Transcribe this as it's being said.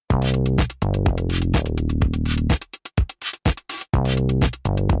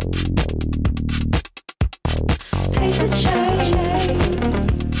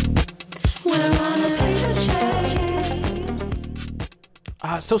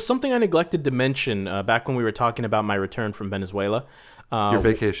So something I neglected to mention back when we were talking about my return from Venezuela. Your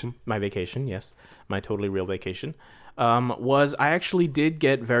vacation? My vacation, yes. My totally real vacation. Was I actually did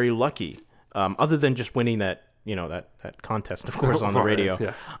get very lucky. Other than just winning that contest, of course, on the radio.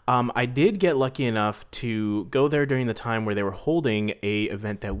 Yeah. I did get lucky enough to go there during the time where they were holding a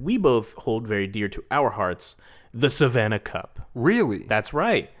event that we both hold very dear to our hearts, the Savannah Cup. Really? That's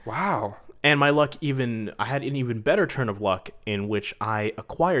right. Wow. And my luck I had an even better turn of luck in which I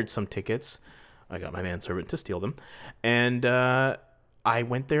acquired some tickets. I got my manservant to steal them. And I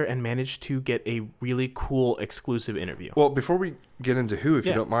went there and managed to get a really cool exclusive interview. Well, before we get into who, if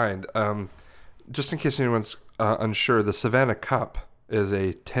you don't mind, just in case anyone's unsure, the Savannah Cup is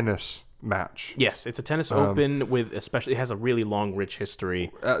a tennis match. Yes, it's a tennis open it has a really long, rich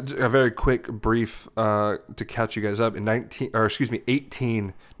history. A very quick brief to catch you guys up. In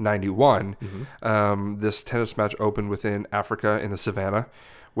 1891, this tennis match opened within Africa in the savannah,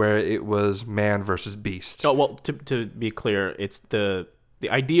 where it was man versus beast. Oh, well, to be clear, it's the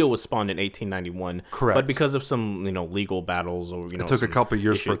idea was spawned in 1891. Correct. But because of some legal battles or it took a couple of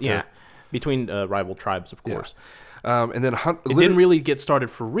years for it to between rival tribes, of course. And then it didn't really get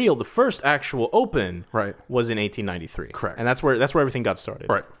started for real. The first actual open was in 1893. Correct. And that's where everything got started.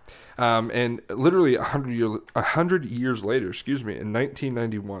 Right. And literally 100 years later, in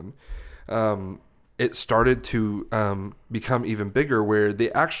 1991, it started to become even bigger, where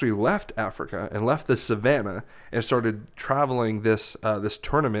they actually left Africa and left the savannah and started traveling this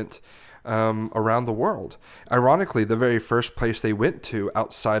tournament around the world. Ironically, the very first place they went to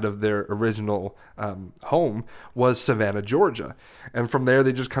outside of their original home was Savannah, Georgia. And from there,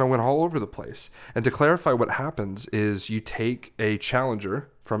 they just kind of went all over the place. And to clarify, what happens is you take a challenger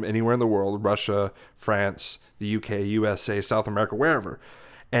from anywhere in the world, Russia, France, the UK, USA, South America, wherever,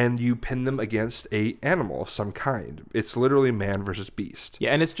 and you pin them against a animal of some kind. It's literally man versus beast.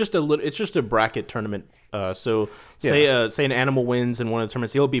 Yeah, and it's just a bracket tournament. Say an animal wins in one of the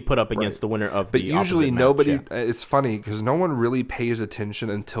tournaments, he'll be put up against the winner of the opposite match. But usually nobody. It's funny because no one really pays attention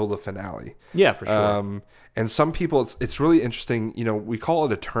until the finale. Yeah, for sure. And some people, it's really interesting. We call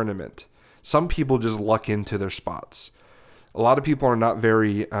it a tournament. Some people just luck into their spots. A lot of people are not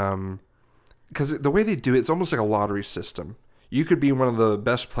very, because the way they do it, it's almost like a lottery system. You could be one of the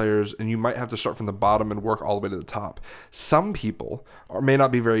best players, and you might have to start from the bottom and work all the way to the top. Some people may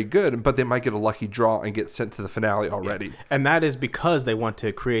not be very good, but they might get a lucky draw and get sent to the finale already. Yeah. And that is because they want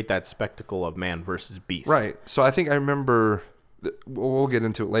to create that spectacle of man versus beast. Right. So I think I remember, we'll get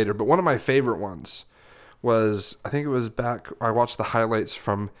into it later, but one of my favorite ones was, I think it was I watched the highlights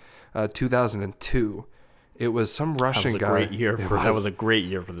from 2002. It was some Russian guy. That was a great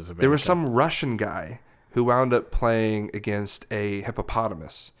year for this event. There was some Russian guy who wound up playing against a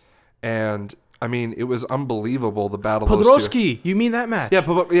hippopotamus. And, I mean, it was unbelievable, the battle. Podrosky, you mean that match? Yeah,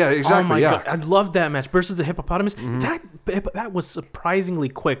 exactly. Oh, my God. I loved that match versus the hippopotamus. Mm-hmm. That was surprisingly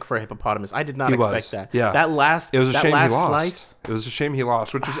quick for a hippopotamus. I did not expect that. Yeah. It was a shame he lost. Slice. It was a shame he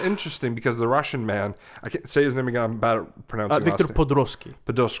lost, which was interesting because the Russian man, I can't say his name again, I'm bad at pronouncing Victor last name. Podrosky.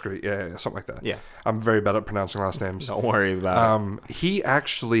 Podrosky, yeah, something like that. Yeah. I'm very bad at pronouncing last names. Don't worry about it. He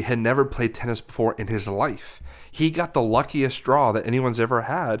actually had never played tennis before in his life. He got the luckiest draw that anyone's ever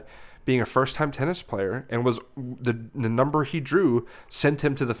had, being a first-time tennis player, and was the number he drew sent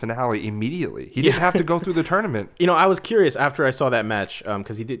him to the finale immediately. He didn't have to go through the tournament. I was curious after I saw that match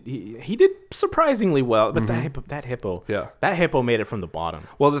because he did surprisingly well, but that hippo made it from the bottom.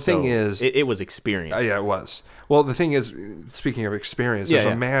 Well, the thing is, it was experience. Yeah, it was. Well, the thing is, speaking of experience, there's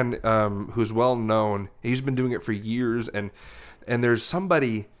a man who's well known. He's been doing it for years, and there's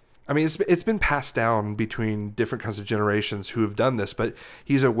somebody. I mean, it's been passed down between different kinds of generations who have done this, but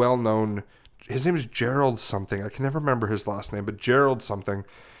he's a well-known. His name is Gerald something. I can never remember his last name, but Gerald something.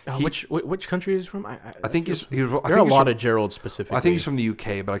 Which country is he from? I think he's. There are a lot of Gerald specifically. I think he's from the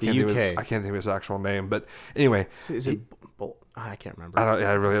UK, but I can't think of his actual name. But anyway, I can't remember.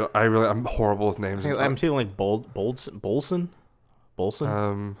 I really, I'm horrible with names. I'm feeling like Bolson.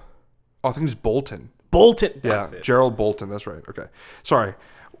 I think it's Bolton. Yeah, Gerald Bolton. That's right. Okay, sorry.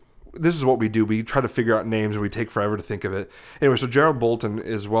 This is what we do. We try to figure out names, and we take forever to think of it. Anyway, so Gerald Bolton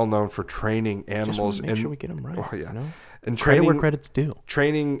is well known for training animals. Just make sure we get them right. Oh, yeah. And training where credit's due.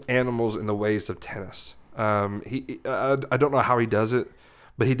 Training animals in the ways of tennis. I don't know how he does it,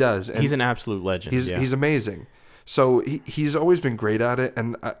 but he does. And he's an absolute legend. He's amazing. So he's always been great at it,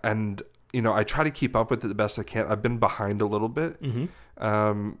 and I try to keep up with it the best I can. I've been behind a little bit. Mm-hmm.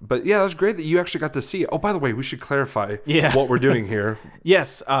 But yeah, that's great that you actually got to see it. Oh, by the way, we should clarify what we're doing here.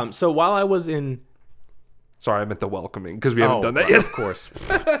 Yes. So while I was in... Sorry, I meant the welcoming, because we haven't done that yet. Of course.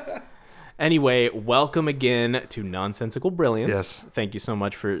 Anyway, welcome again to Nonsensical Brilliance. Yes. Thank you so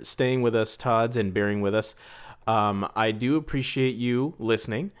much for staying with us, Todd, and bearing with us. I do appreciate you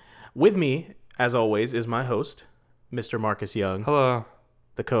listening. With me, as always, is my host, Mr. Marcus Young, Hello.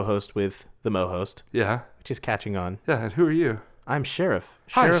 the co-host with the Mo-host, Yeah. which is catching on. Yeah, and who are you? I'm Sheriff.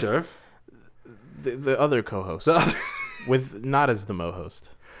 Hi, Sheriff. The other co-host, with not as the Mo-host.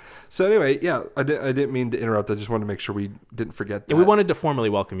 So anyway, yeah, I didn't mean to interrupt. I just wanted to make sure we didn't forget that. Yeah, we wanted to formally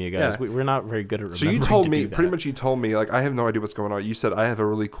welcome you guys. Yeah. We're not very good at So remembering you told to me, do that. pretty much you told me, like, I have no idea what's going on. You said, I have a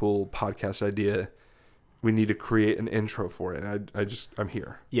really cool podcast idea. We need to create an intro for it. And I'm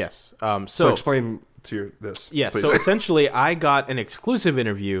here. Yes. So explain to this. Yes. please. So essentially, I got an exclusive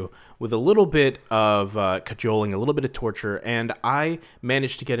interview with a little bit of cajoling, a little bit of torture, and I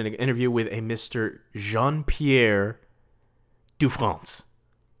managed to get an interview with a Mr. Jean-Pierre Dufrance.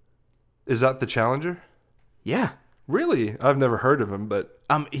 Is that the Challenger? Yeah. Really? I've never heard of him, but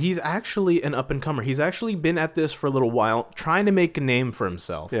He's actually an up-and-comer. He's actually been at this for a little while, trying to make a name for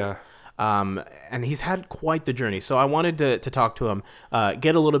himself. yeah. And he's had quite the journey. So I wanted to talk to him,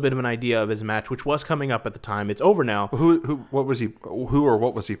 get a little bit of an idea of his match, which was coming up at the time. It's over now. What was he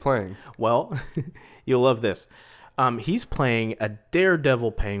playing? Well, you'll love this. He's playing a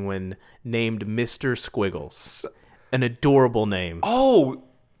daredevil penguin named Mr. Squiggles. An adorable name. Oh,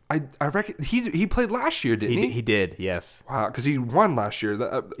 I reckon he played last year, didn't he? He did, yes. Wow, because he won last year.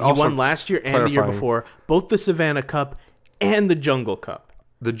 He won last year and the year clarifying. before, both the Savannah Cup and the Jungle Cup.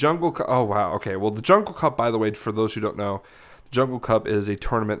 The Jungle Cup. Oh, wow. Okay. Well, the Jungle Cup, by the way, for those who don't know, the Jungle Cup is a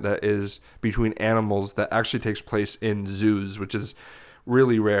tournament that is between animals that actually takes place in zoos, which is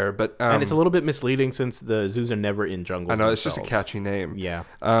really rare. But And it's a little bit misleading since the zoos are never in jungles. I know it's just a themselves. catchy name. Yeah.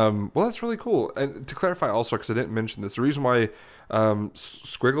 Well, that's really cool. And to clarify, also, because I didn't mention this, the reason why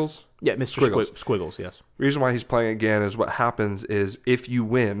Squiggles. Yeah, Mr. Squiggles. Squiggles, yes. The reason why he's playing again is what happens is if you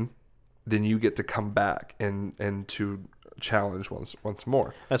win, then you get to come back and to challenge once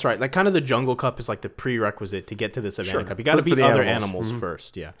more. That's right. Like kind of the Jungle Cup is like the prerequisite to get to the Savannah Sure. Cup. You got to For beat the other animals. animals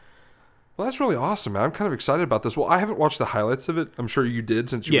first. Yeah. Well, that's really awesome, man. I'm kind of excited about this. Well, I haven't watched the highlights of it. I'm sure you did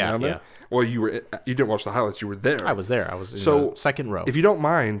since you were down there. Yeah. Well, you didn't watch the highlights. You were there. I was there. I was in So, the second row. If you don't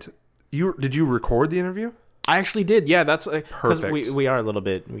mind, did you record the interview? I actually did. Yeah, that's because Perfect. we are a little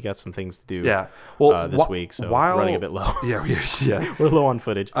bit. We got some things to do. Yeah. Well, this week, so running a bit low. Yeah, yeah. We're low on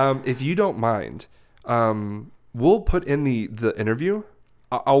footage. If you don't mind, we'll put in the interview.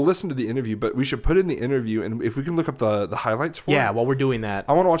 I'll listen to the interview, but we should put in the interview, and if we can look up the highlights for Yeah, it. while we're doing that.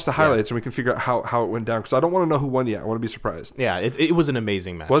 I want to watch the highlights, and we can figure out how it went down, because I don't want to know who won yet. I want to be surprised. Yeah, it was an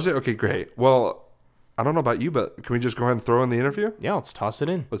amazing match. Was it? Okay, great. Well, I don't know about you, but can we just go ahead and throw in the interview? Yeah, let's toss it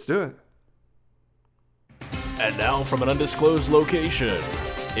in. Let's do it. And now from an undisclosed location,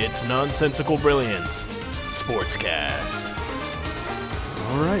 it's Nonsensical Brilliance Sportscast.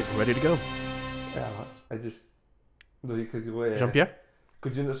 All right, ready to go. Yeah, I just... Jean-Pierre?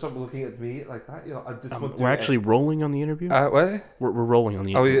 Could you not stop looking at me like that? You know, I just want to... We're actually rolling on the interview? What? We're rolling on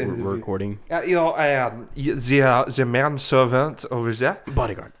the Oh, interview. yeah, We're interview. recording. The manservant over there.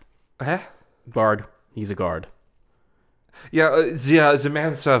 Bodyguard. Huh? Guard. He's a guard. Yeah, the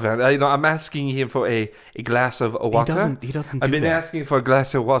manservant. I'm asking him for a glass of water. He doesn't do I've been that. asking for a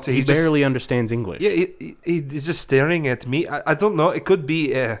glass of water. He just- barely understands English. Yeah, he's just staring at me. I don't know. It could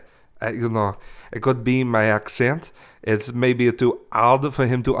be, it could be my accent. It's maybe too hard for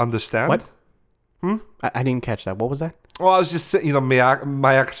him to understand. What? I didn't catch that. What was that? Well, I was just saying,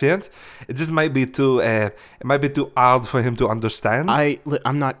 my accent. It just might be too. It might be too hard for him to understand.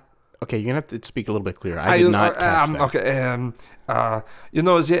 I'm not. Okay, you're gonna have to speak a little bit clearer. I did not catch that. Okay.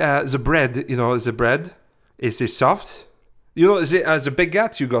 The bread. The bread. Is it soft? The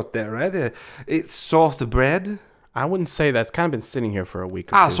baguette you got there, right? It's soft bread. I wouldn't say that's kind of been sitting here for a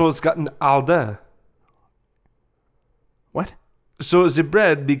week or two. So it's gotten harder. What? So the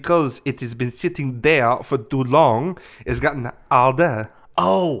bread, because it has been sitting there for too long, has gotten harder.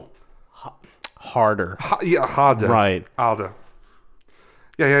 Oh, harder. Harder. Right. Harder.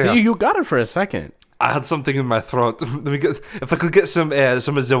 Yeah. So you got it for a second. I had something in my throat. If I could get some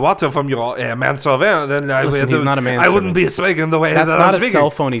of the water from your manservant, then Listen, he's not a I wouldn't manservant. be speaking the way That's that not I'm a speaking. cell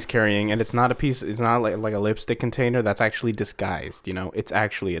phone he's carrying, and it's not a piece. It's not like a lipstick container. That's actually disguised. It's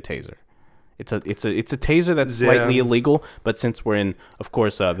actually a taser. It's a taser that's slightly illegal, but since we're in, of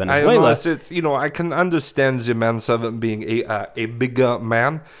course, Venezuela, I can understand the manservant being a bigger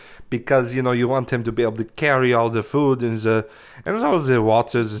man, because you want him to be able to carry all the food and all the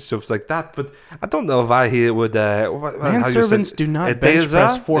waters and stuff like that. But I don't know why he would. manservants do not bench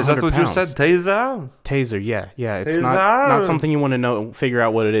press 400 Is that what pounds. you said? Taser. Taser, yeah. It's Taser. not something you want to figure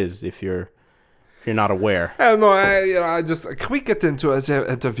out what it is if you're if you're not aware. I don't know. I just can we get into an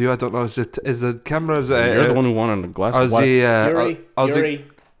interview? I don't know. Is the cameras? You're the one who wanted a glass of water.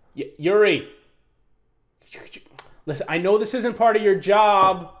 Yuri. Listen, I know this isn't part of your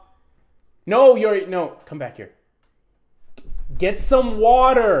job. No, Yuri. No, come back here. Get some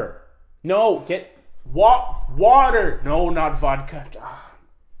water. No, get water. No, not vodka.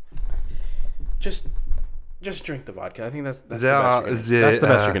 Just drink the vodka. I think that's the best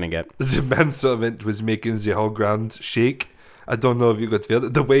you're gonna get. The manservant was making the whole ground shake. I don't know if you could feel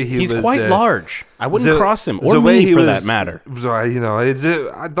it. The way he's quite large. I wouldn't cross him, or me for that matter. You know,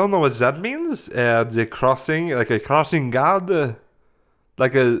 I don't know what that means. The crossing, like a crossing guard, is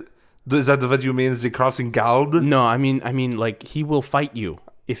that what you mean? The crossing guard? No, I mean, like he will fight you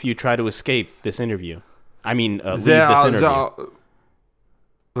if you try to escape this interview. Leave this interview.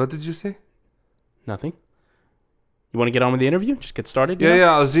 What did you say? Nothing. You want to get on with the interview? Just get started.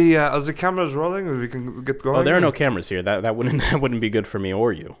 Yeah. Are the cameras rolling? Or we can get going. Oh, there are no cameras here. That wouldn't be good for me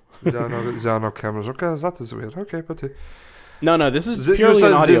or you. There are no cameras. Okay, that is weird. Okay, but no. This is purely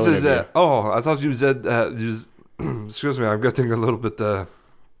an audio interview. I thought you said. Excuse me. I'm getting a little bit. Hold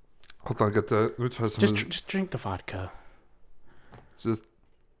on. Just drink the vodka. It's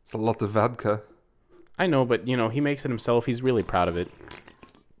a lot of vodka. I know, but he makes it himself. He's really proud of it.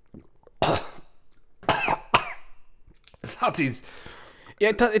 Yeah,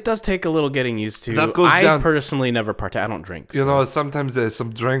 it does take a little getting used to. I personally never partake. I don't drink. So. Sometimes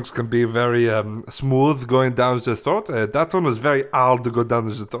some drinks can be very smooth going down the throat. That one was very hard to go down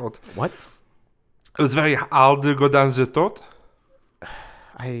the throat. What? It was very hard to go down the throat.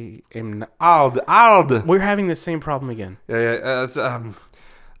 I am not... Hard. We're having the same problem again. Yeah. It's,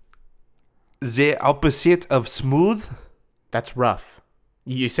 the opposite of smooth. That's rough.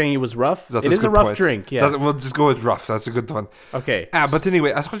 You're saying it was rough? It is a rough drink, yeah. We'll just go with rough. That's a good one. Okay. But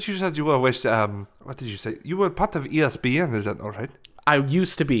anyway, I thought you said you were with, what did you say? You were part of ESPN, is that all right? I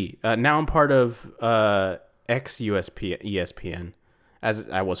used to be. Now I'm part of ESPN, as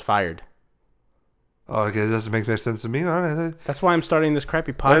I was fired. Oh, okay, that doesn't make much sense to me. All right. That's why I'm starting this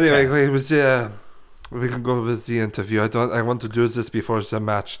crappy podcast. Anyway, it was, we can go with the interview. I want to do this before the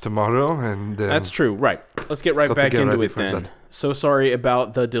match tomorrow, and that's true. Right. Let's get right back into it then. So sorry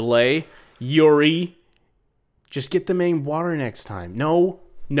about the delay, Yuri. Just get the main water next time. No.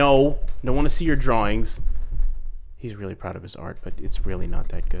 Don't want to see your drawings. He's really proud of his art, but it's really not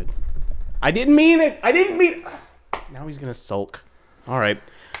that good. I didn't mean it. Now he's gonna sulk. All right.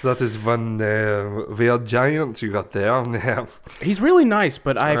 That is one real giant you got there. He's really nice,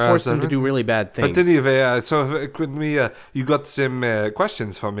 but I forced him to do really bad things. But anyway, so could we? You got some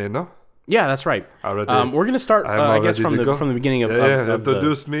questions for me, no? Yeah, that's right. We're gonna start, I guess, from the beginning of.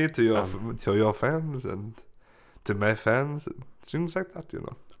 Introduce me to your fans and to my fans and things like that.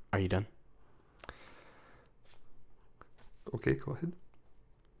 Are you done? Okay, go ahead.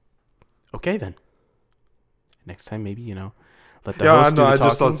 Okay then. Next time, maybe let the host do the I talking.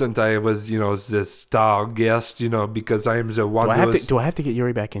 just thought since I was the star guest, because I am the one. Do I have to get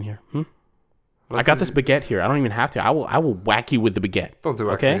Yuri back in here? I got this baguette here. I don't even have to. I will whack you with the baguette. Don't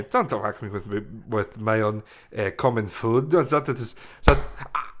whack me. Don't whack me with my own common food. It's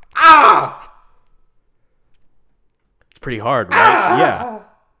pretty hard, right? Yeah.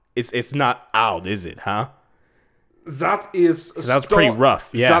 It's not out, is it? Huh? That's pretty rough.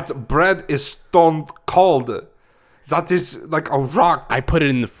 Yeah. That bread is stone cold. That is like a rock. I put it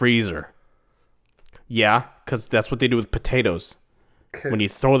in the freezer. Yeah, because that's what they do with potatoes when you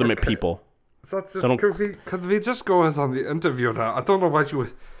throw them at people. Could we just go on the interview now? I don't know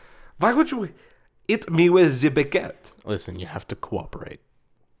why would you hit me with the baguette? Listen, you have to cooperate.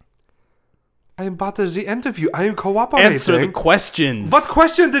 I am part of the interview. I am cooperating. Answer the questions. What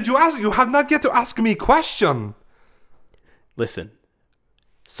question did you ask? You have not yet to ask me question. Listen.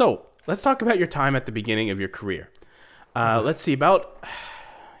 So, let's talk about your time at the beginning of your career. Let's see, about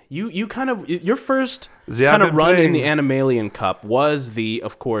you kind of your first kind of run in the Animalian Cup was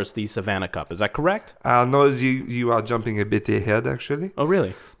of course the Savannah Cup. Is that correct? No, you are jumping a bit ahead actually. Oh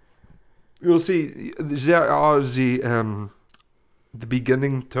really? You'll see there are the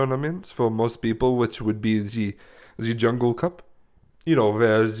beginning tournaments for most people, which would be the Jungle Cup.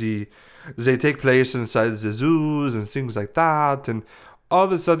 Where they take place inside the zoos and things like that, and all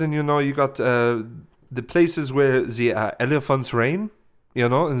of a sudden you got the places where the elephants reign,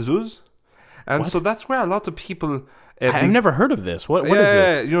 in zoos. And so that's where a lot of people... I've never heard of this. What is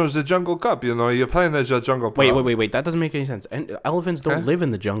this? Yeah, the Jungle Cup, you're playing the Jungle Cup. Wait. That doesn't make any sense. And elephants don't live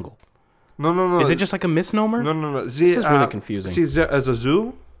in the jungle. No. Is it just like a misnomer? No. This is really confusing. See, there's a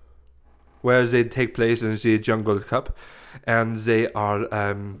zoo where they take place in the Jungle Cup, and they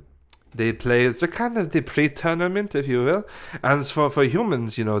are... They play, it's a kind of the pre-tournament, if you will. And for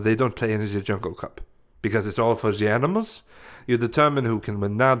humans, they don't play in the Jungle Cup because it's all for the animals. You determine who can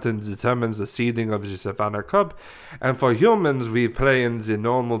win that, and determines the seeding of the Savannah Cup. And for humans, we play in the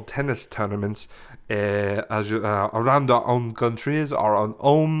normal tennis tournaments around our own countries, our own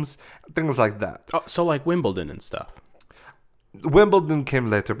homes, things like that. Oh, so like Wimbledon and stuff. Wimbledon came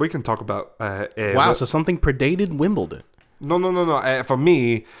later. We can talk about. Wow, so something predated Wimbledon. No. For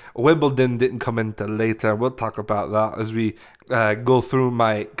me, Wimbledon didn't come until later. We'll talk about that as we go through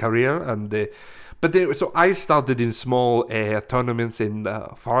my career. So I started in small tournaments in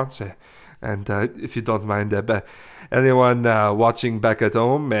France, and if you don't mind, but anyone watching back at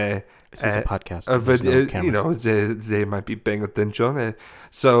home, this is a podcast. But they might be paying attention.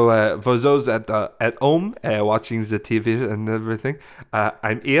 So for those at home watching the TV and everything,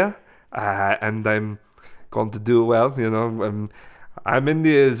 I'm here, and I'm going to do well. I'm in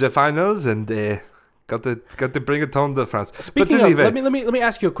the finals, and got to bring it home to France. Speaking of, let me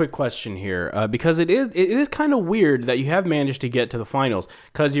ask you a quick question here, because it is kind of weird that you have managed to get to the finals,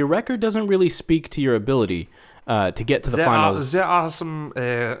 because your record doesn't really speak to your ability to get to the finals. There are some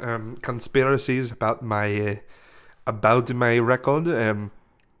conspiracies about my record.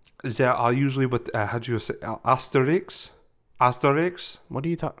 There are usually how do you say asterisks? Asterisks? What are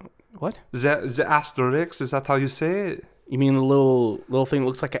you talking? What? The asterisks, is that how you say it? You mean the little thing that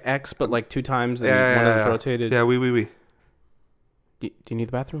looks like an X, but like two times, and one of them's rotated? Yeah, oui. Do you need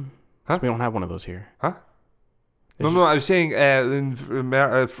the bathroom? Huh? We don't have one of those here. Huh? No, I was saying,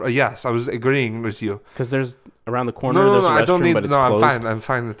 yes, I was agreeing with you. Because there's around the corner, No, there's a restroom, I don't need, but it's no, closed. I'm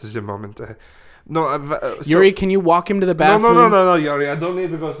fine at this moment. Yuri, can you walk him to the bathroom? No, Yuri, I don't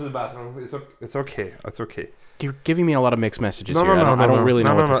need to go to the bathroom. It's okay. You're giving me a lot of mixed messages here. I don't really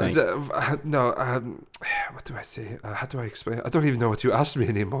know what to think. What do I say? How do I explain? I don't even know what you asked me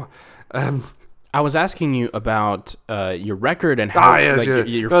anymore. I was asking you about your record and how how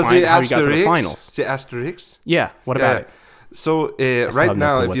you got to the finals. The asterisks? Yeah, what about it? So right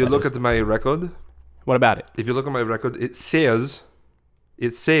now, if you look at my record... What about it? If you look at my record, it says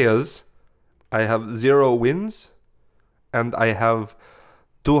I have 0 wins and I have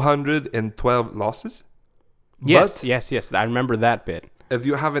 212 losses. Yes. I remember that bit. If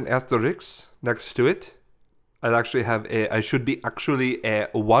you have an asterisk next to it, I should be actually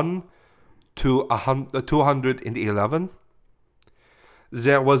 1 to 211.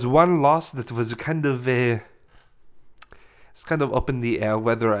 There was one loss that was kind of it's kind of up in the air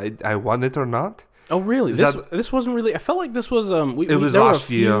whether I won it or not. Oh, really? This wasn't really... I felt like this was... It was last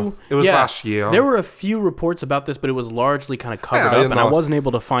year. There were a few reports about this, but it was largely kind of covered up, and I wasn't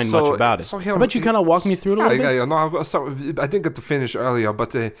able to find much about it. How about you kind of walk me through it a little bit? No, I didn't get to finish earlier,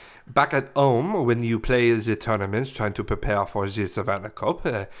 but back at home, when you play the tournaments, trying to prepare for the Savannah Cup,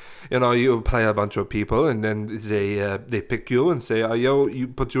 you play a bunch of people, and then they pick you and say,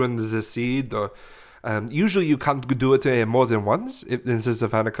 you put you in the seed, or... usually you can't do it more than once in the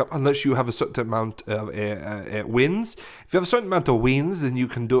Savannah Cup unless you have a certain amount of wins. If you have a certain amount of wins, then you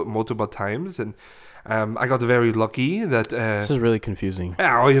can do it multiple times. And I got very lucky that... this is really confusing.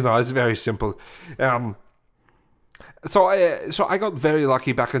 It's very simple. So I got very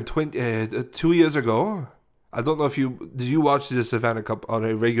lucky back in 2 years ago. I don't know if did you watch the Savannah Cup on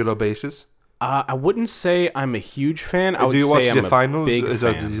a regular basis? I wouldn't say I'm a huge fan. I would do you watch say the I'm finals? a big Is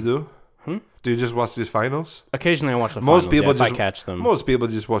fan. that what you do? Do you just watch these finals? Occasionally I watch the finals, if I catch them. Most people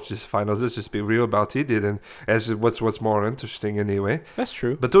just watch these finals. Let's just be real about it. And as what's more interesting anyway. That's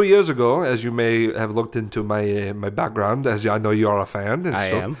true. But 2 years ago, as you may have looked into my background, as I know you're a fan. And I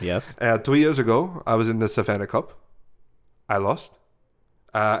stuff, am, yes. 2 years ago, I was in the Savannah Cup. I lost.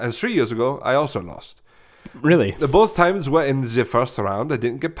 And 3 years ago, I also lost. Really? Both times were in the first round. I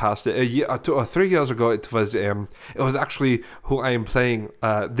didn't get past it. 2 or 3 years ago, it was actually who I am playing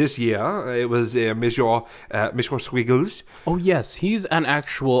this year. It was Monsieur Squiggles. Oh yes, he's an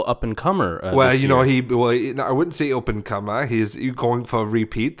actual up and comer. Well, I wouldn't say up and comer. He's going for a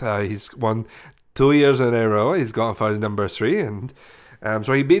repeat. He's won 2 years in a row. He's gone for number 3, and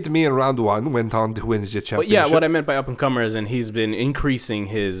so he beat me in round 1. Went on to win the championship. But yeah, what I meant by up and comer is, and he's been increasing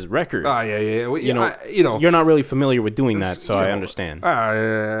his record. Yeah. Well, you're not really familiar with doing that, so I understand.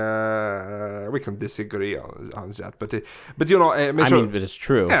 We can disagree on that, but but it's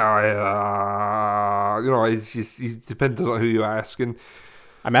true. It depends on who you ask, and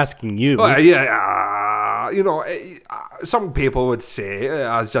I'm asking you. Some people would say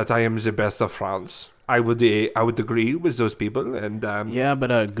that I am the best of France. I would agree with those people, and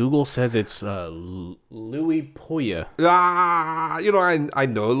but Google says it's Louis Poya. I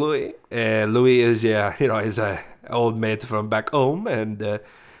know Louis. Louis is he's a old mate from back home, and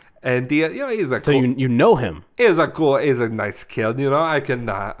And he's a So cool, you know him. he's a nice kid. I can,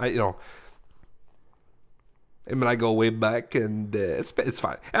 I mean, I go way back, and it's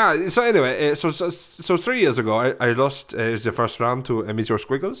fine. So anyway, so 3 years ago, I lost the first round to Meteor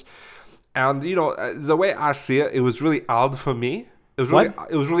Squiggles, and the way I see it, it was really odd for me. It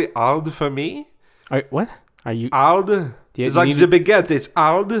was really odd for me. What? Are you Odd. Yeah, It's you like need the to- baguette. It's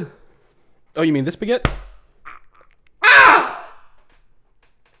odd. Oh, you mean this baguette?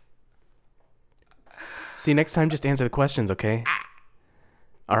 See, next time just answer the questions, okay?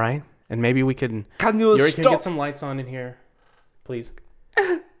 All right? And maybe we can... Can you Yuri, can you stop? get some lights on in here? Please.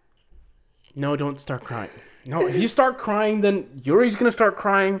 No, don't start crying. No, if you start crying, then Yuri's going to start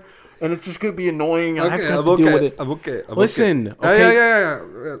crying, and it's just going to be annoying, and I have to, I'm deal with it. I'm okay. Listen, okay. okay?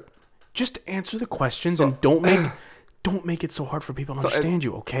 Yeah. Just answer the questions and don't make it so hard for people to understand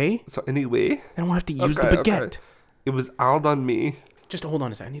you, okay? So anyway, I don't have to use the Okay, baguette. okay. It was odd on me. Just hold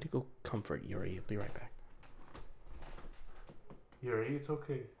on a second. I need to go comfort Yuri. I'll be right back. Yuri, it's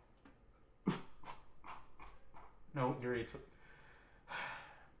okay. No, Yuri, it's...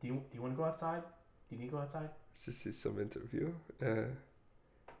 Do you want to go outside? Do you need to go outside? This is some interview.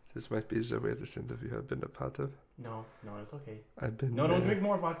 This might be the weirdest interview I've been a part of. No, it's okay. I've been. No, don't drink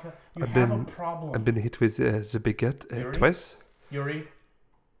more vodka. You I've have a been- problem. I've been hit with the baguette Yuri? twice. Yuri,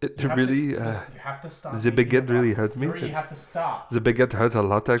 It you have really. to, you have to stop. The making baguette a really problem. hurt me. Yuri, you have to stop. The baguette hurt a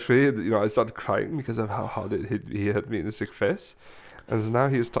lot, actually. I started crying because of how hard he hit me in the sick face. And now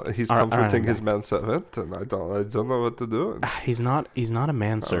he's All right, comforting I'm his manservant, and I don't know what to do. He's not a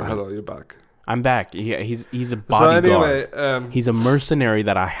manservant. Hello, you're back. I'm back. Yeah, he's a So bodyguard. anyway, He's a mercenary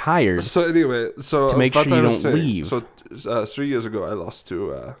that I hired. so To make what sure you I was don't saying, leave. So 3 years ago, I lost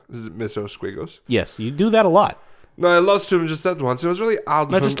to Mr. Squiggles. Yes, you do that a lot. No, I lost to him just that once. It was really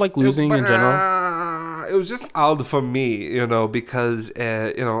odd. Not for just me. like losing in general? It was just odd for me, because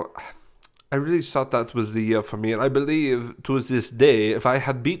I really thought that was the year for me, and I believe to this day, if I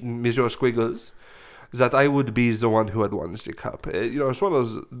had beaten Mr. Squiggles, that I would be the one who had won the cup. It's one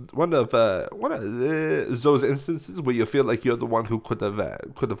of those instances where you feel like you're the one who could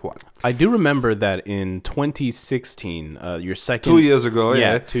have won. I do remember that in 2016, your second 2 years ago,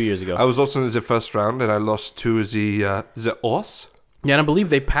 yeah, 2 years ago. I was also in the first round, and I lost to the horse. Yeah, and I believe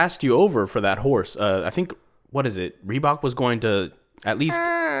they passed you over for that horse. I think, what is it? Reebok was going to at least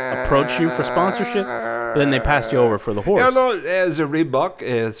approach you for sponsorship, but then they passed you over for the horse. Yeah, no, the Reebok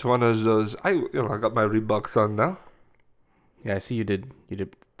is one of those. I got my Reeboks on now. Yeah, I see you did.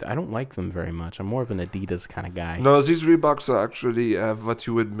 I don't like them very much. I'm more of an Adidas kind of guy. No, these Reeboks are actually what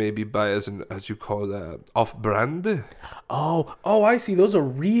you would maybe buy as you call off-brand Oh, I see. Those are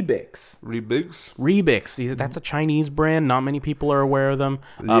Reeboks. Reeboks. That's a Chinese brand. Not many people are aware of them.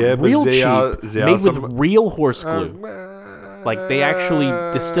 Yeah, but real they cheap, are- they made are with some- real horse glue. Like, they actually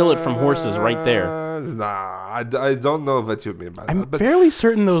distill it from horses right there. Nah, I don't know what you mean by I'm that. But fairly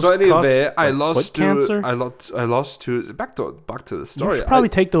certain those. so anyway, cause, I like, lost foot cancer. I lost to back to the You story. should probably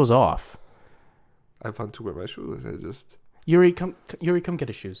take those off. I found to wear my shoes. I just Yuri, come get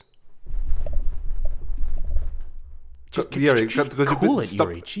his shoes. Yuri, Just could you cool it, stop?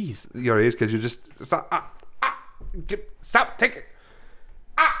 Yuri. Jeez. Yuri, could you just stop? Stop! Take it!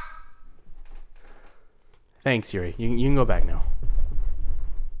 Thanks, Yuri. You can go back now.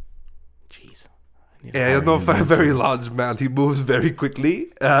 Jeez. I need to Yeah, hire you know, a new for a very manservant. large man, he moves very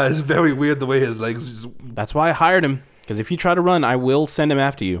quickly. It's very weird the way his legs just... That's why I hired him. Because if you try to run, I will send him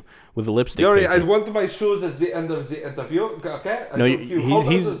after you with a lipstick. Yuri, I chaser. want my shoes at the end of the interview, okay? No, hold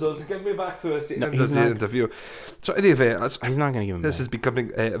on he's- to those. Get me back to the No, end he's of the not- interview. So anyway, He's not going to give him this back. is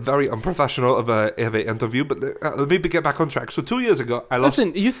becoming a very unprofessional of a interview, but let me get back on track. So 2 years ago, I lost...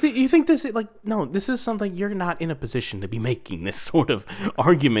 Listen, you think this is like... No, this is something you're not in a position to be making this sort of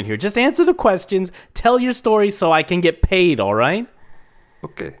argument here. Just answer the questions, tell your story so I can get paid, all right?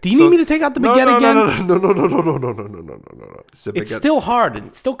 Okay. Do you need me to take out the baguette again? No. The It's baguette- still hard.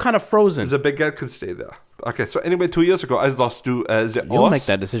 It's still kind of frozen. The baguette can stay there. Okay, so anyway, 2 years ago, I lost to the You'll horse. make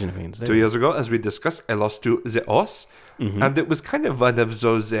that decision if you can stay. 2 years ago, as we discussed, I lost to the horse. Mm-hmm. And it was kind of one of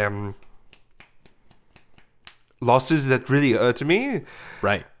those losses that really hurt me.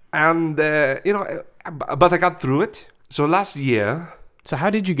 Right. And, but I got through it. So last year... So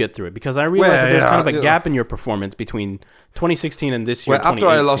how did you get through it? Because I realized that there's kind of a gap in your performance between 2016 and this year, Well, after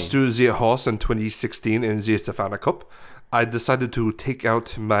I 2018. lost to the horse in 2016 in the Stefana Cup, I decided to take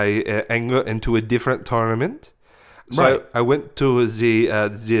out my anger into a different tournament. So Right. I went to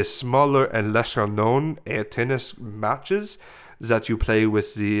the smaller and lesser known tennis matches that you play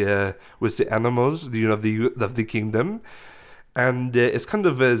with the animals, of the kingdom, and it's kind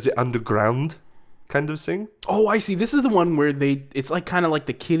of the underground kind of thing. Oh, I see. This is the one where it's like kind of like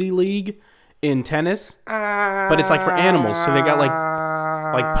the kiddie league in tennis, but it's like for animals. So they got like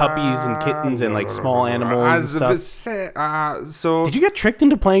puppies and kittens and like small animals and stuff. So did you get tricked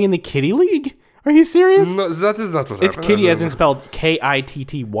into playing in the kiddie league? Are you serious? No, that is not what It's happened. kitty as in spelled Kitty.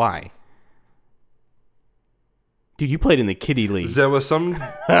 Dude, you played in the kiddie league. There were some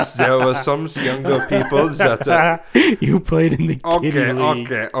younger people that. You played in the kiddie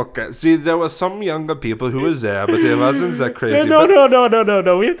league. Okay. See, there were some younger people who were there, but it wasn't that crazy.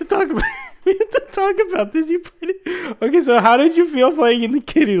 No. We have to talk about. We have to talk about this. You played it. Okay, so how did you feel playing in the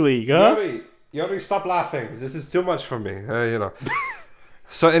kiddie league, huh? Yuri, stop laughing. This is too much for me.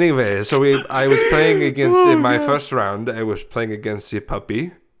 So anyway, I was playing against in my first round. I was playing against the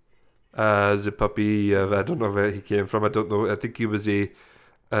puppy. I don't know where he came from. I don't know. I think he was a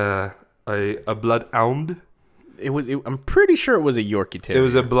bloodhound. I'm pretty sure it was a Yorkie Terrier. It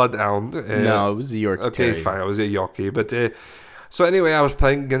was a bloodhound. No, it was a Yorkie Terrier. Okay, fine. It was a Yorkie, but so anyway, I was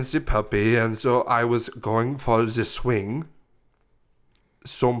playing against the puppy, and so I was going for the swing.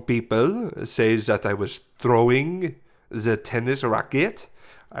 Some people say that I was throwing the tennis racket.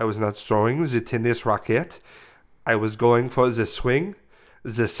 I was not throwing the tennis racket. I was going for the swing,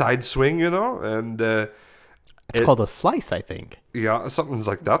 the side swing, and it's called a slice, I think. Yeah, something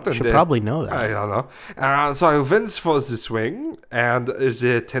like that. You should probably know that. I don't know. So I went for the swing, and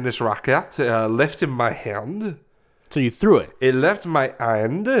the tennis racket left in my hand. So you threw it? It left my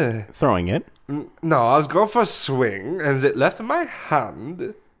hand. Throwing it? No, I was going for a swing, and it left in my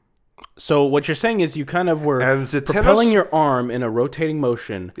hand. So what you're saying is you kind of were propelling your arm in a rotating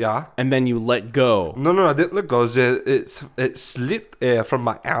motion. Yeah. And then you let go. No, I didn't let go. It slipped from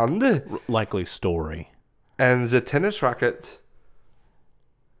my hand. Likely story. And the tennis racket,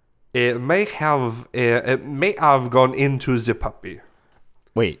 it may have gone into the puppy.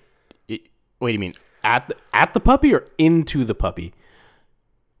 Wait, you mean at the puppy or into the puppy?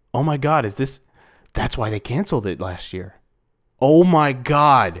 Oh my God, that's why they canceled it last year. Oh my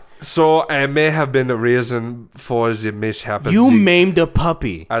God. So it may have been a reason for the mishap. You maimed a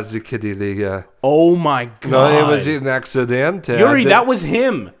puppy. At the kiddie league. Oh my God. No, it was an accident. Yuri, that was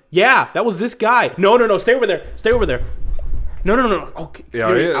him. Yeah, that was this guy. No. Stay over there. No. Okay,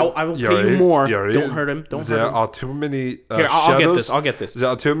 Yuri, I will pay you more. Yuri, don't hurt him. There are too many Here, shadows. I'll get this. There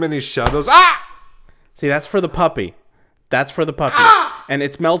are too many shadows. Ah! See, that's for the puppy. And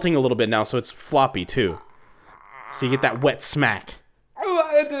it's melting a little bit now, so it's floppy too. So you get that wet smack.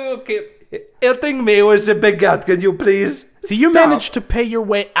 Okay. Hitting me was a big gut. Can you please? See, you managed to pay your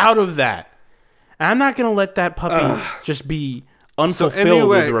way out of that. And I'm not going to let that puppy just be unfulfilled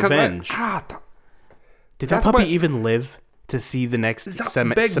with revenge. Did that puppy even live to see the next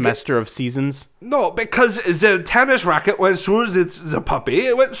semester of seasons? No, because the tennis racket went through the puppy.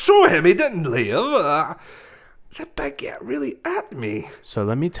 It went through him. He didn't live. That baguette really at me. So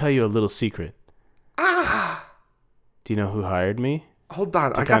let me tell you a little secret. Do you know who hired me? Hold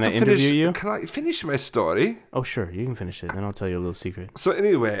on, I got to finish. Can I finish my story? Oh, sure, you can finish it, and I'll tell you a little secret. So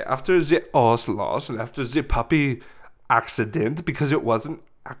anyway, after the horse loss and after the puppy accident, because it wasn't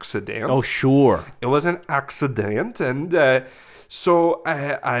accident. Oh, sure. It was an accident, and so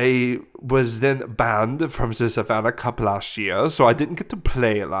I was then banned from the Savannah Cup last year, so I didn't get to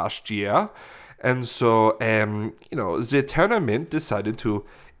play last year. And so, the tournament decided to,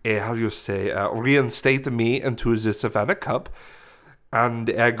 reinstate me into the Savannah Cup. And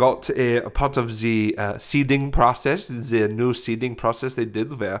I got a part of the seeding process, the new seeding process they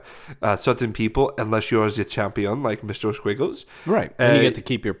did where certain people, unless you're the champion, like Mr. Squiggles. Right. And you get to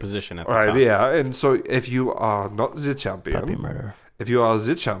keep your position at the top. Right, yeah. And so if you are not the champion... Puppy murder. If you are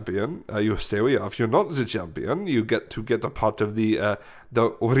the champion, you stay where you are. If you're not the champion, you get to get a part of the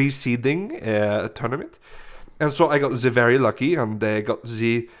reseeding tournament. And so I got very lucky, and I got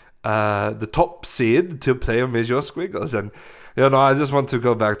the top seed to play with your Squiggles. And I just want to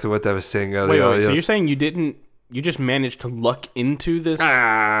go back to what I was saying earlier. Wait, so you're saying you just managed to luck into this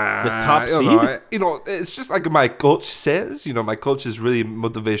top seed? It's just like my coach says. My coach is really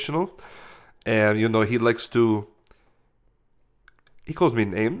motivational, and he likes to. He calls me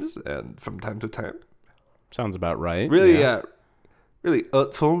names, and from time to time. Sounds about right. Really, really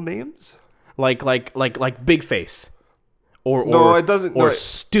hurtful names. Like big face, or no, it doesn't. Or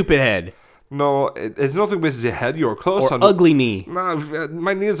stupid head. No, it's nothing with the head. You're close. Or ugly knee. No,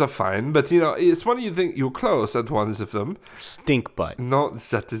 my knees are fine, but it's funny you think you're close at one of them. Stink butt. No,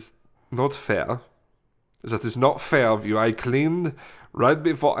 that is not fair. That is not fair of you. I cleaned right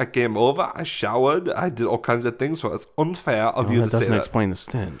before I came over. I showered. I did all kinds of things, so it's unfair of you to say that. That doesn't explain the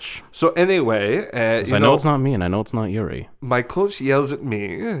stench. So anyway, I know it's not me, and I know it's not Yuri. My coach yells at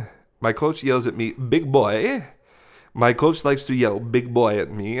me, My coach yells at me, "Big boy." My coach likes to yell "big boy" at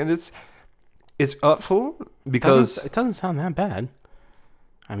me, and it's hurtful because it doesn't sound that bad.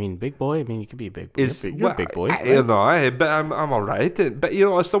 I mean, big boy. I mean, you could be a big boy. You're a big boy. Right? You know, but I'm all right. But you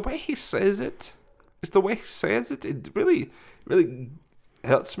know, it's the way he says it. It's the way he says it. It really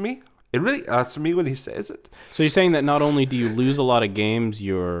hurts me. It really hurts me when he says it. So you're saying that not only do you lose a lot of games,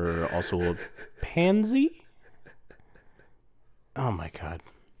 you're also a pansy? Oh my God.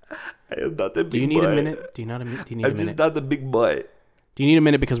 I am not a big boy. Do you need a minute? Do you need a minute? I'm just not a big boy. Do you need a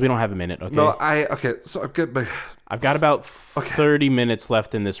minute? Because we don't have a minute, okay? No, okay, so I've got about 30 minutes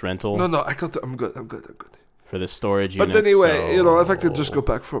left in this rental. No, I'm good. For the storage unit. But anyway, you know, if I could just go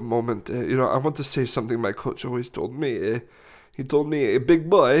back for a moment, you know, I want to say something my coach always told me. He told me, big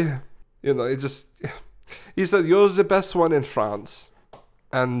boy, you know, he said, "You're the best one in France."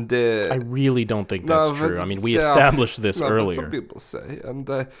 And I really don't think that's true. I mean, we established this earlier. Some people say, and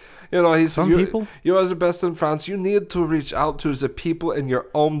you know, he said, "You are the best in France. You need to reach out to the people in your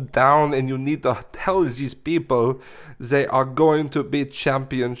own town, and you need to tell these people they are going to be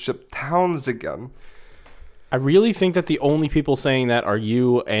championship towns again." I really think that the only people saying that are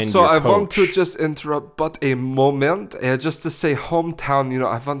you and your coach. So I want to just interrupt, but a moment, just to say hometown. You know,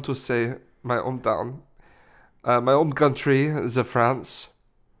 I want to say my hometown, my home country, the France.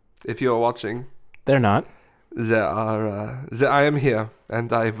 If you are watching, they're not. I am here,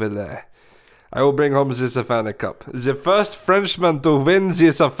 and I will bring home the Savannah Cup. The first Frenchman to win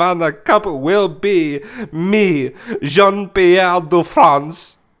the Savannah Cup will be me, Jean-Pierre de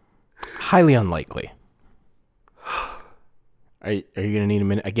France. Highly unlikely. Are you going to need a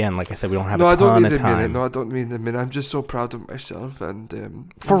minute? Again, like I said, we don't have a ton of time. No, I don't need a minute. No, I don't need a minute. I'm just so proud of myself.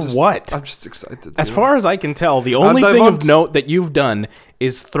 And what? I'm just excited. As far as I can tell, the only thing of note that you've done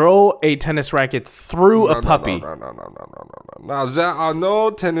is throw a tennis racket through a puppy. No, there are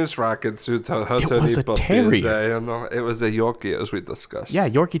no tennis rackets to hurt any puppies. It was a terrier. It was a Yorkie, as we discussed. Yeah,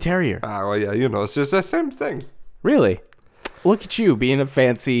 Yorkie Terrier. Well, yeah, it's just the same thing. Really? Look at you being a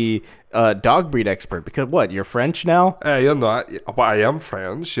fancy dog breed expert. Because what? You're French now? I am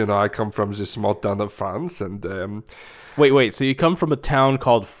French. I come from the small town of France, and wait. So you come from a town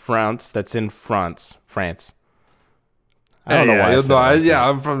called France that's in France. I don't know why.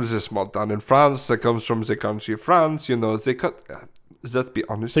 I'm from the small town in France that comes from the country France. They cut. Let's be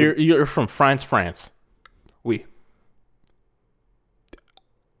honest. So you're from France. Oui.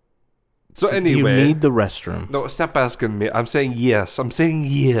 So anyway, you need the restroom. No, stop asking me. I'm saying yes.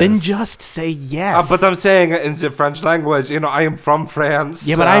 Then just say yes. But I'm saying it in the French language. I am from France.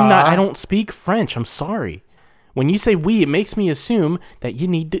 Yeah, but I'm not. I don't speak French. I'm sorry. When you say we, it makes me assume that you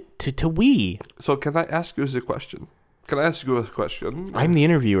need to we. So can I ask you a question? I'm the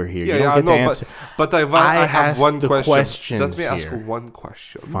interviewer here. Yeah, you don't get to answer. But I have one question. Let me ask here. one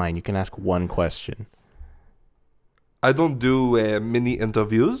question. Fine, you can ask one question. I don't do mini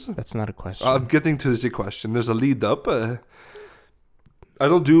interviews. That's not a question. I'm getting to the question. There's a lead up. I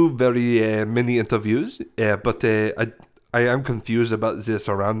don't do very many interviews, but I am confused about the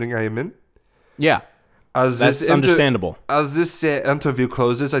surrounding I am in. Yeah, that's understandable. As this interview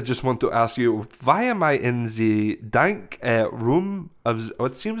closes, I just want to ask you, why am I in the dank room of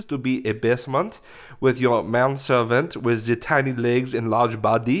what seems to be a basement with your manservant with the tiny legs and large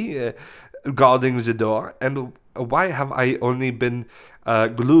body guarding the door, and why have I only been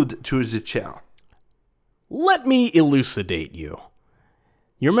glued to the chair? Let me elucidate you.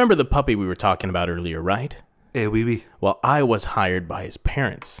 You remember the puppy we were talking about earlier, right? Oui. Well, I was hired by his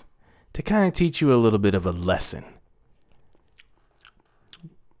parents to kind of teach you a little bit of a lesson.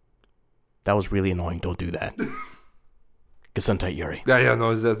 That was really annoying. Don't do that. Gesundheit, Yuri. Yeah,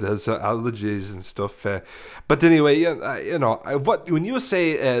 no, there's allergies and stuff. But anyway, when you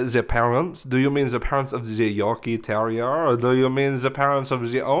say the parents, do you mean the parents of the Yorkie Terrier, or do you mean the parents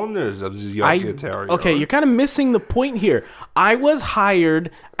of the owners of the Yorkie Terrier? Okay, you're kind of missing the point here. I was hired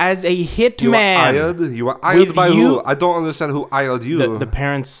as a hitman. You were hired by who? I don't understand who hired you. The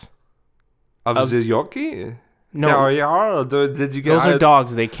parents of the Yorkie. No, Terrier? Did you get? Those are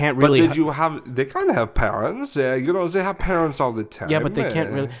dogs. They can't really. But did you have? They kind of have parents. They have parents all the time. Yeah, but they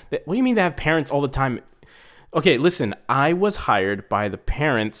can't really. What do you mean they have parents all the time? Okay, listen. I was hired by the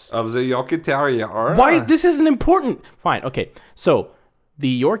parents of the Yorkie Terrier. Why? This isn't important. Fine. Okay. So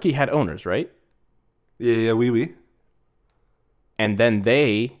the Yorkie had owners, right? Yeah, oui. And then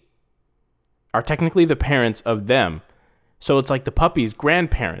they are technically the parents of them. So it's like the puppy's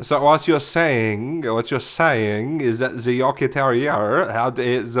grandparents. So what you're saying is that the Yorkie Terrier had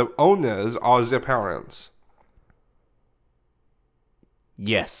the owners or the parents.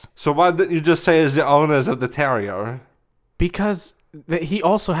 Yes. So why didn't you just say the owners of the terrier? Because that he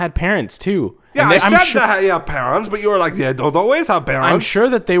also had parents too. Yeah, And I I'm said sure, that he had parents, but you were like, they don't always have parents. I'm sure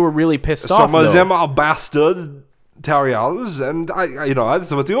that they were really pissed off. Some of though. them are bastard terriers, and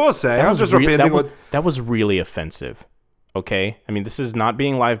that's what you were saying. That I'm was just rea- repeating that, what. was, that was really offensive. Okay, I mean this is not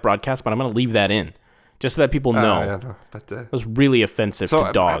being live broadcast, but I'm gonna leave that in just so that people know. Yeah, no, but, It was really offensive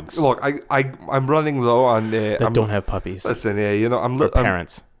to dogs I'm running low on. that don't have puppies. Listen, I'm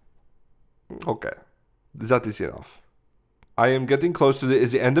Parents. okay. That is enough. I am getting close to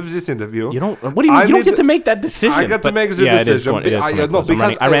the end of this interview. You don't. What do you mean? You don't get to make that decision. I get to make the yeah, decision. It is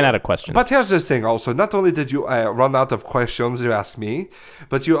because I ran out of questions. But here's the thing also. Not only did you run out of questions to ask me,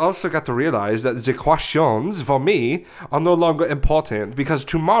 but you also got to realize that the questions for me are no longer important because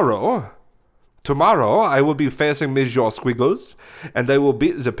tomorrow I will be facing Major Squiggles, and I will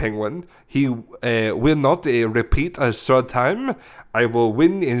beat the Penguin. He will not repeat a third time. I will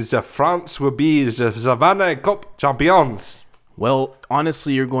win in the France will be the Savannah Cup champions. Well,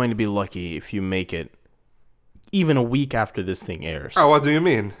 honestly, you're going to be lucky if you make it even a week after this thing airs. Oh, what do you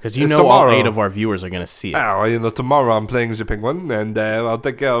mean? Because you know all 8 of our viewers are going to see it. Oh, tomorrow I'm playing the Penguin, and I'll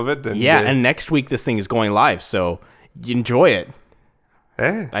take care of it. And, and next week this thing is going live, so you enjoy it.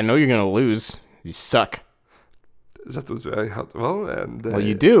 I know you're going to lose. You suck. That was very hard. Well,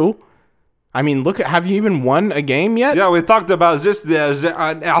 you do. I mean, look, have you even won a game yet? Yeah, we talked about this. There's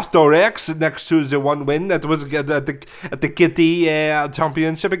an asterisk next to the one win that was at the kitty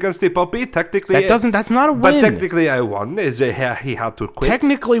championship against the puppy. Technically, that's not a win. But technically, I won. He had to quit.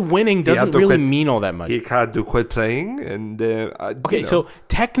 Technically, winning doesn't really mean all that much. He had to quit playing, and okay, so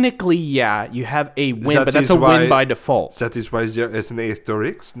technically, yeah, you have a win, but that's a win by default. That is why there is an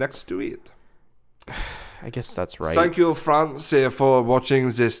asterisk next to it. I guess that's right. Thank you, France, for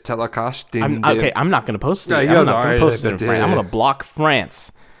watching this telecast. I'm not going to post it. I'm not going to post it in France. I'm going to block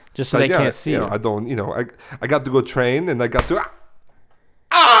France just so they can't see it. I don't, I got to go train and I got to...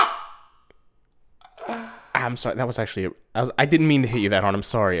 I'm sorry. That was actually... I didn't mean to hit you that hard. I'm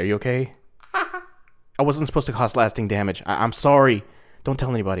sorry. Are you okay? I wasn't supposed to cause lasting damage. I'm sorry. Don't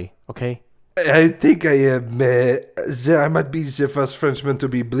tell anybody, okay? I think I am. I might be the first Frenchman to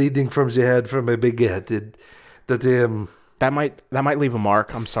be bleeding from the head from a big head. That might leave a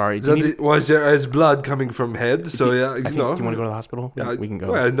mark. I'm sorry. Was there is blood coming from head? So do you want to go to the hospital? Yeah, we can go.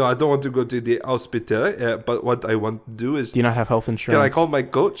 Well, no, I don't want to go to the hospital. But what I want to do is. Do you not have health insurance? Can I call my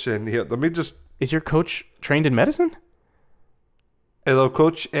coach and here? Let me just. Is your coach trained in medicine? Hello,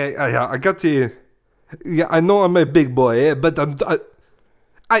 coach. I got the. Yeah, I know I'm a big boy, but I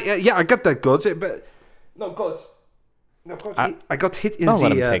got that, coach. But no, coach. No, coach. I got hit in the.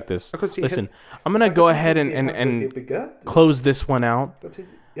 Let him take this. Listen, I'm gonna go ahead and close this one out.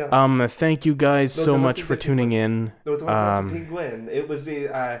 Thank you guys so much for tuning in. No, it wasn't the penguin. It was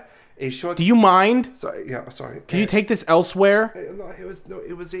a short. Do you mind? Sorry. Yeah, sorry. Can you take this elsewhere? No,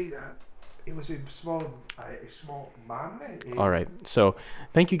 it was a small man. All right. So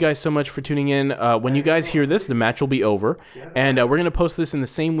thank you guys so much for tuning in. When you guys hear this, the match will be over. And we're going to post this in the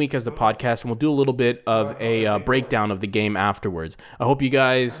same week as the podcast. And we'll do a little bit of a breakdown of the game afterwards. I hope you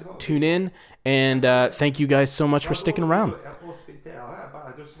guys tune in. And thank you guys so much for sticking around.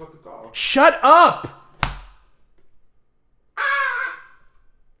 Shut up!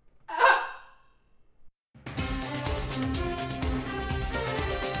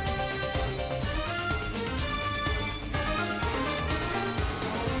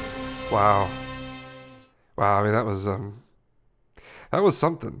 Wow. I mean, that was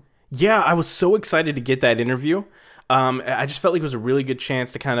something. Yeah, I was so excited to get that interview. I just felt like it was a really good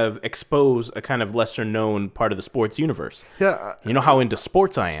chance to kind of expose a kind of lesser known part of the sports universe. Yeah. You know how into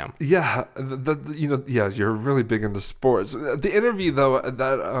sports I am. Yeah. You're really big into sports. The interview though,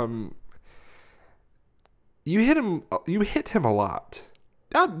 that you hit him a lot.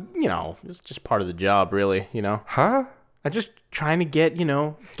 It's just part of the job, really, Huh? I'm just trying to get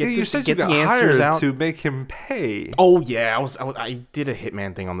You said you the got answers hired out to make him pay. Oh yeah, I did a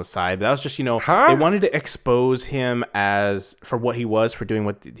Hitman thing on the side. But that was just Huh? They wanted to expose him for what he was for doing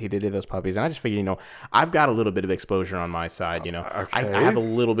what he did to those puppies, and I just figured I've got a little bit of exposure on my side. I have a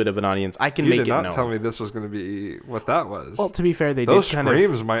little bit of an audience. I can make it known. You did not tell me this was going to be what that was. Well, to be fair, those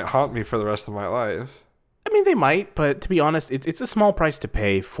screams might haunt me for the rest of my life. I mean, they might, but to be honest, it's a small price to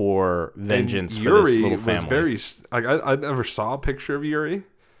pay for vengeance for this little family. Yuri was I never saw a picture of Yuri,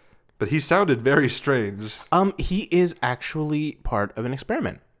 but he sounded very strange. He is actually part of an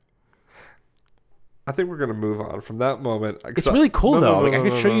experiment. I think we're gonna move on from that moment. It's really cool though. I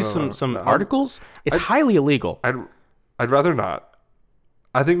could show you some articles. It's highly illegal. I'd rather not.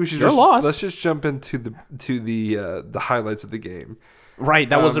 I think we should. Let's just jump into the highlights of the game. Right,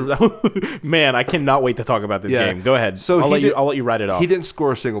 that was man. I cannot wait to talk about this game. Go ahead. So I'll let you write it off. He didn't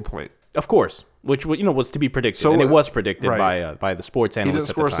score a single point. Of course, which was to be predicted, So, and it was predicted right. by the sports He didn't analysts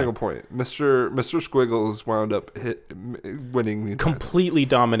at score the a single time. point. Mr. Squiggles wound up winning the entire Completely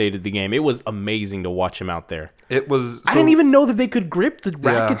dominated the game. It was amazing to watch him out there. It was. I didn't even know that they could grip the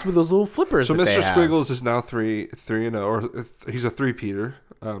rackets with those little flippers. So that they Mr. have. Squiggles is now 3-0, or he's a three-peater.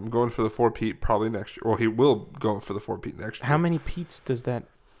 Going for the 4-peat probably next year. Or he will go for the 4-peat next year. How many Pete's does that?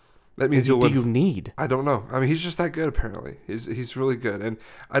 That means do you'll win. you need? I don't know. I mean, he's just that good. Apparently, he's really good. And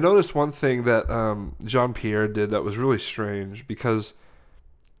I noticed one thing that Jean-Pierre did that was really strange because,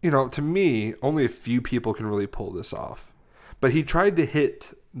 to me, only a few people can really pull this off. But he tried to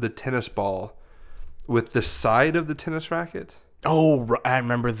hit the tennis ball with the side of the tennis racket. Oh, I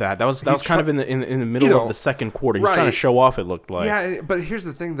remember that. That was kind of in the middle of the second quarter. He was trying to show off. It looked like. Yeah, but here's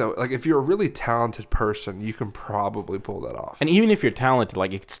the thing though. Like, if you're a really talented person, you can probably pull that off. And even if you're talented,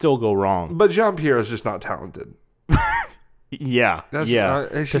 like, it could still go wrong. But Jean-Pierre is just not talented. Yeah, That's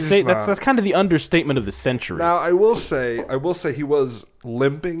to say that's kind of the understatement of the century. Now, I will say he was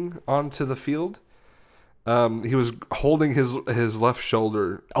limping onto the field. He was holding his left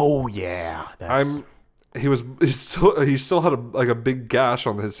shoulder. Oh yeah, he still had a big gash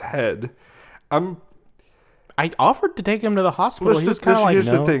on his head. I offered to take him to the hospital. He was kind of like, here's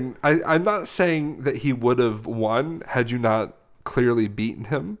no. the thing. I'm not saying that he would have won had you not clearly beaten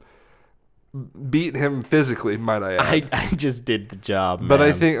him. Beat him physically, might I add. I just did the job, man. But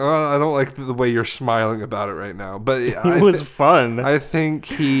I think I don't like the way you're smiling about it right now. But it was fun. I think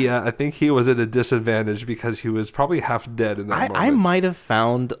he was at a disadvantage because he was probably half dead in that moment. I might have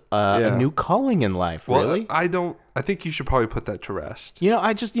found a new calling in life. Well, really, I think you should probably put that to rest.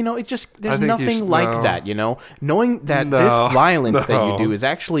 It just there's think nothing like that. Knowing that this violence that you do is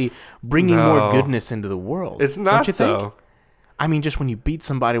actually bringing more goodness into the world. It's not, don't you think? though. I mean, just when you beat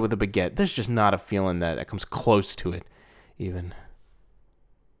somebody with a baguette, there's just not a feeling that comes close to it, even.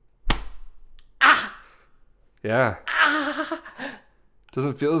 Yeah.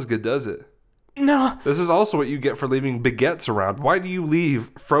 Doesn't feel as good, does it? No. This is also what you get for leaving baguettes around. Why do you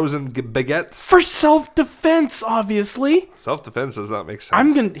leave frozen baguettes? For self-defense, obviously. Self-defense does not make sense.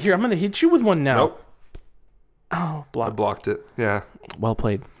 I'm gonna hit you with one now. Nope. Oh, I blocked it. Yeah. Well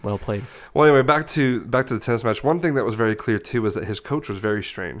played. Well anyway, back to the tennis match. One thing that was very clear too was that his coach was very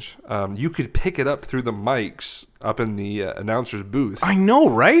strange. You could pick it up through the mics up in the announcer's booth. I know,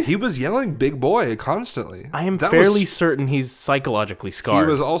 right? He was yelling "big boy" constantly. I am fairly certain he's psychologically scarred.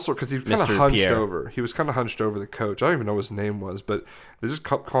 He was also, because he was kind of Mr. hunched Pierre. over. He was kind of hunched over the coach. I don't even know what his name was, but they just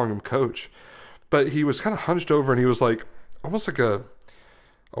kept calling him coach. But he was kind of hunched over, and he was like almost like a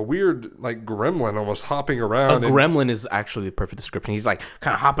weird, like, gremlin almost hopping around. A gremlin is actually the perfect description. He's like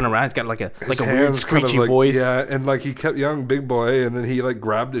kind of hopping around. He's got like a weird hands kind screechy of voice. Yeah, and like he kept yelling "big boy," and then he like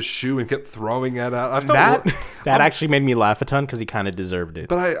grabbed his shoe and kept throwing it out. I felt that actually made me laugh a ton because he kind of deserved it.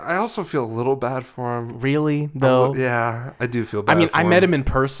 But I also feel a little bad for him. Really, though? Yeah, I do feel bad. I mean, for I met him in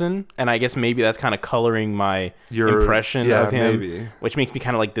person, and I guess maybe that's kind of coloring my impression of him, maybe. which makes me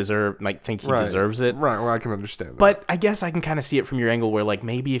kind of think he deserves it. Right. Well, I can understand that. But I guess I can kind of see it from your angle where, like,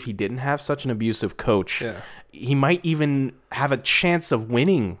 maybe if he didn't have such an abusive coach, he might even have a chance of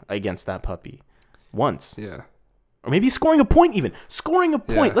winning against that puppy once. Yeah. Or maybe scoring a point even. Scoring a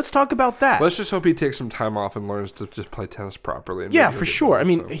point. Yeah. Let's talk about that. Let's just hope he takes some time off and learns to just play tennis properly. And yeah, for sure. I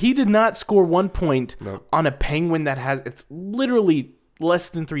mean, he did not score 1 point Nope. on a penguin it's literally less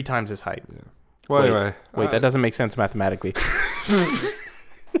than 3 times his height. Yeah. Well, anyway. Wait, that doesn't make sense mathematically.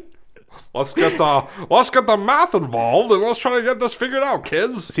 Let's get the math involved and let's try to get this figured out,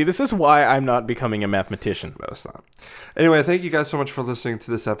 kids. See, this is why I'm not becoming a mathematician. No, it's not. Anyway, thank you guys so much for listening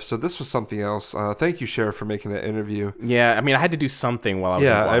to this episode. This was something else. Thank you, Sheriff, for making that interview. Yeah, I mean, I had to do something while I was in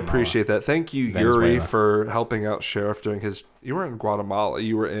Yeah, I Guatemala. appreciate that. Thank you, Venezuela. Yuri, for helping out Sheriff during his... You were in Guatemala.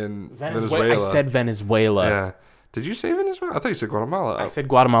 You were in Venezuela. I said Venezuela. Yeah. Did you say Venezuela? I thought you said Guatemala. I said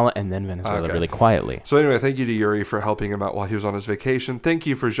Guatemala and then Venezuela really quietly. So anyway, thank you to Yuri for helping him out while he was on his vacation. Thank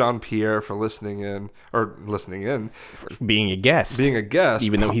you for Jean-Pierre for listening in. For Being a guest.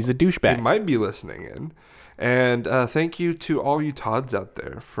 Even though he's a douchebag. He might be listening in. And thank you to all you Todds out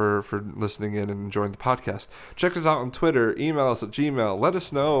there for listening in and enjoying the podcast. Check us out on Twitter. Email us at Gmail. Let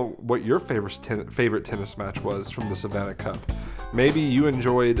us know what your favorite tennis match was from the Savannah Cup. Maybe you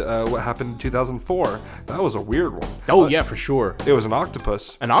enjoyed what happened in 2004. That was a weird one. Oh, yeah, for sure. It was an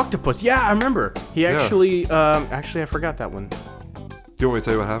octopus. An octopus. Yeah, I remember. He actually... Actually, I forgot that one. Do you want me to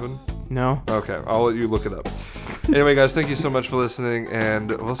tell you what happened? No. Okay, I'll let you look it up. Anyway, guys, thank you so much for listening, and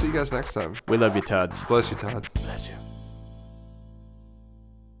we'll see you guys next time. We love you, Todds. Bless you, Todd. Bless you.